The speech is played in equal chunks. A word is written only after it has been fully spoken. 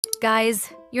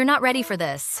Guys, you're not ready for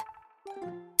this.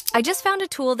 I just found a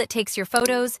tool that takes your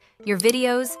photos, your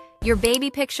videos, your baby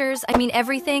pictures,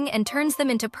 everything, and turns them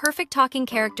into perfect talking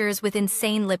characters with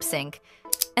insane lip sync.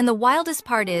 And the wildest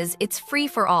part is, it's free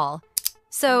for all.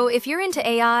 So if you're into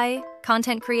AI,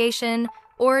 content creation,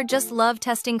 or just love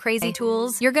testing crazy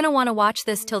tools, you're gonna wanna watch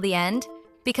this till the end,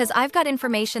 because I've got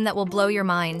information that will blow your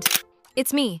mind.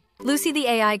 It's me, Lucy the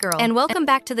AI girl, and welcome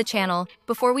back to the channel.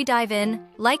 Before we dive in,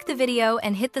 like the video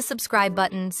and hit the subscribe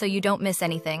button so you don't miss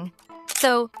anything.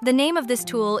 So, the name of this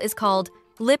tool is called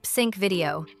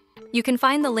LipSync.video. You can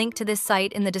find the link to this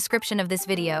site in the description of this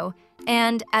video,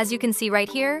 and as you can see right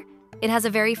here, it has a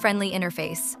very friendly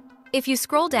interface. If you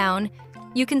scroll down,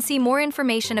 you can see more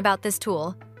information about this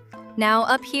tool. Now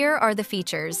up here are the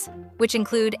features, which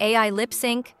include AI lip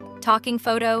sync, talking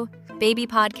photo, baby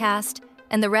podcast,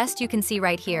 and the rest you can see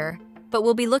right here, but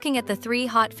we'll be looking at the 3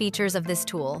 hot features of this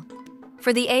tool.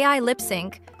 For the AI lip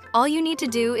sync, all you need to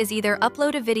do is either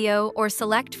upload a video or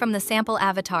select from the sample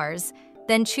avatars,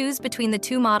 then choose between the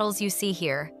 2 models you see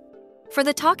here. For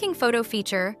the talking photo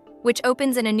feature, which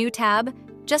opens in a new tab,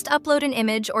 just upload an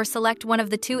image or select one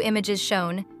of the 2 images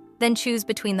shown, then choose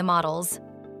between the models.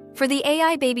 For the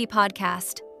AI baby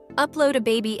podcast, upload a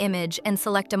baby image and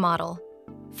select a model.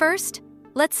 First,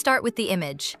 let's start with the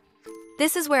image.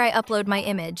 This is where I upload my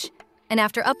image, and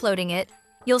after uploading it,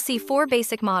 you'll see 4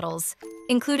 basic models,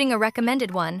 including a recommended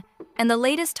one, and the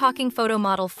latest talking photo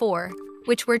model 4,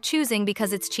 which we're choosing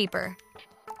because it's cheaper.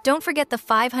 Don't forget the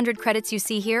 500 credits you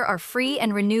see here are free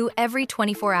and renew every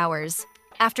 24 hours.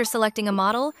 After selecting a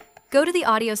model, go to the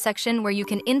audio section where you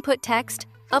can input text,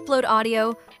 upload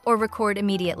audio, or record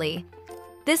immediately.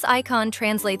 This icon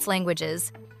translates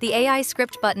languages. The AI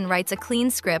script button writes a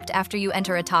clean script after you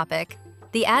enter a topic.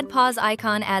 The add pause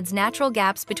icon adds natural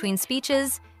gaps between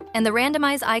speeches, and the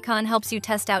randomize icon helps you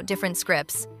test out different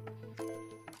scripts.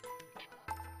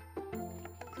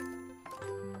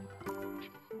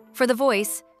 For the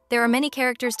voice, there are many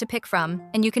characters to pick from,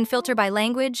 and you can filter by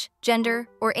language, gender,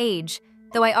 or age,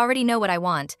 though I already know what I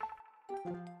want.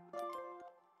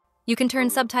 You can turn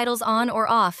subtitles on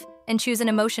or off and choose an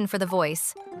emotion for the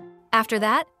voice. After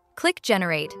that, click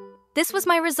Generate. This was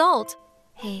my result.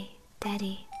 Hey,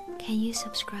 Daddy, can you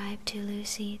subscribe to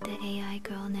Lucy the AI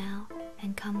girl now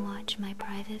and come watch my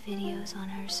private videos on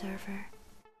her server?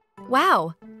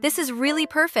 Wow, this is really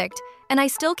perfect, and I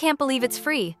still can't believe it's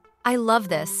free. I love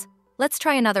this. Let's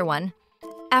try another one.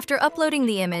 After uploading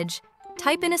the image,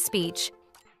 type in a speech,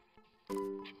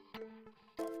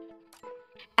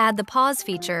 add the pause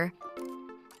feature,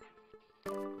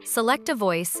 select a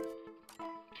voice,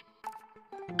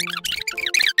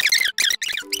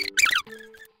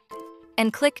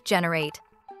 and click Generate.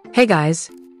 Hey guys,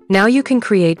 now you can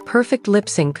create perfect lip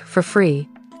sync for free.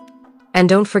 And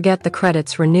don't forget the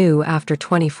credits renew after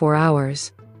 24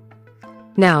 hours.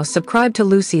 Now subscribe to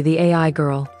Lucy the AI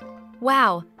girl.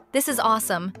 Wow, this is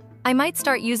awesome. I might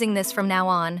start using this from now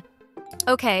on.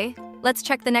 Okay, let's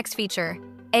check the next feature.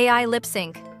 AI lip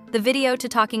sync, the video to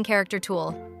talking character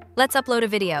tool. Let's upload a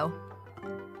video.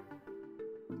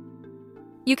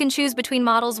 You can choose between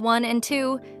models 1 and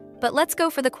 2, but let's go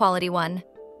for the quality one.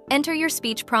 Enter your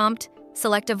speech prompt,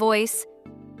 select a voice,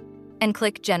 and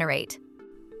click Generate.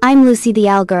 I'm Lucy the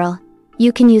AI girl.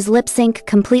 You can use LipSync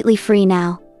completely free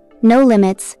now. No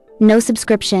limits, no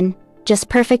subscription, just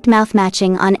perfect mouth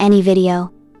matching on any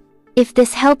video. If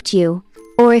this helped you,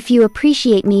 or if you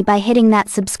appreciate me by hitting that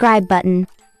subscribe button,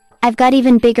 I've got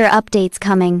even bigger updates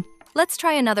coming. Let's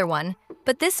try another one,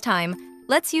 but this time,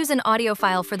 let's use an audio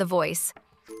file for the voice.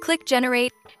 Click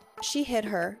Generate. She hit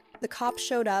her. The cops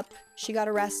showed up. She got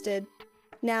arrested.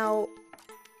 Now,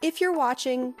 if you're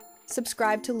watching,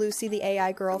 subscribe to Lucy the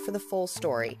AI girl for the full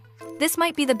story. This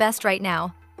might be the best right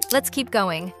now. Let's keep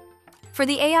going. For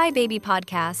the AI Baby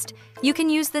podcast, you can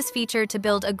use this feature to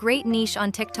build a great niche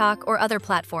on TikTok or other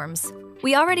platforms.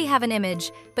 We already have an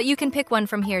image, but you can pick one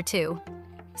from here too.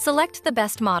 Select the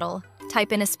best model,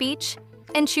 type in a speech,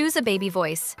 and choose a baby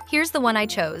voice. Here's the one I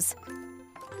chose.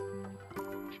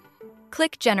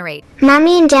 Click Generate.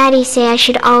 Mommy and Daddy say I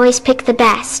should always pick the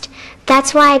best.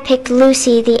 That's why I picked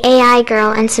Lucy the AI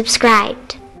girl and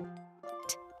subscribed.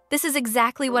 This is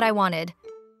exactly what I wanted.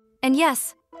 And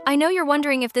yes, I know you're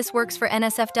wondering if this works for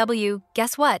NSFW.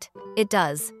 Guess what? It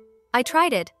does. I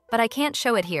tried it, but I can't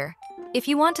show it here. If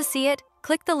you want to see it,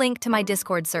 click the link to my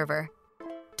Discord server.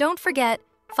 Don't forget,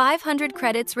 500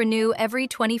 credits renew every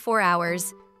 24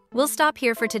 hours. We'll stop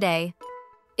here for today.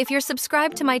 If you're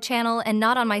subscribed to my channel and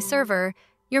not on my server,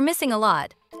 you're missing a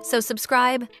lot. So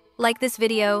subscribe, like this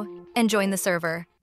video, and join the server.